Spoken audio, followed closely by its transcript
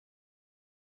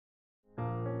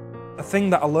A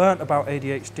thing that I learnt about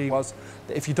ADHD was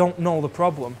that if you don't know the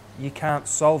problem, you can't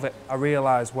solve it. I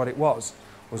realised what it was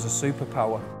a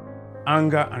superpower.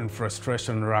 Anger and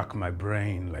frustration rack my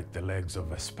brain like the legs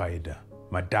of a spider,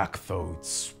 my dark thoughts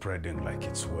spreading like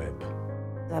its web.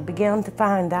 I began to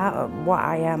find out what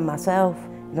I am myself.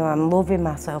 You know, I'm loving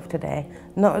myself today.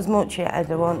 Not as much yet as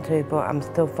I want to, but I'm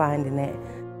still finding it.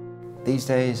 These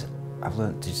days, I've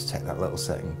learned to just take that little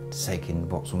second, take in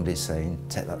what somebody's saying,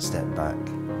 take that step back,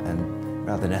 and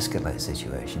rather than escalate the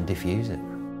situation, diffuse it.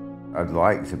 I'd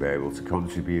like to be able to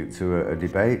contribute to a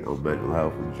debate on mental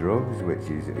health and drugs,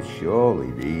 which is surely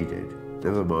needed,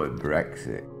 never mind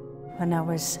Brexit. When I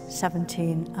was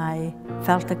 17, I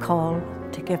felt the call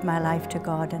to give my life to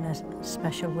God in a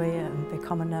special way and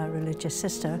becoming a religious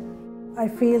sister. I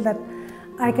feel that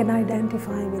I can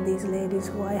identify with these ladies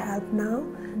who I help now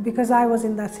because I was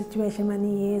in that situation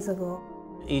many years ago.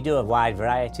 You do a wide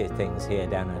variety of things here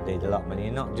down at the allotment.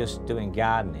 You're not just doing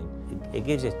gardening. It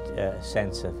gives it a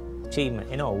sense of achievement,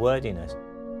 you know, wordiness.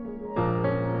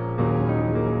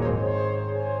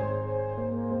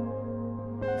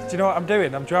 Do you know what I'm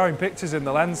doing? I'm drawing pictures in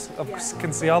the lens. I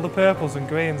can see all the purples and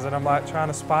greens, and I'm like trying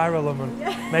to spiral them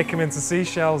and make them into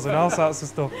seashells and all sorts of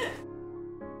stuff.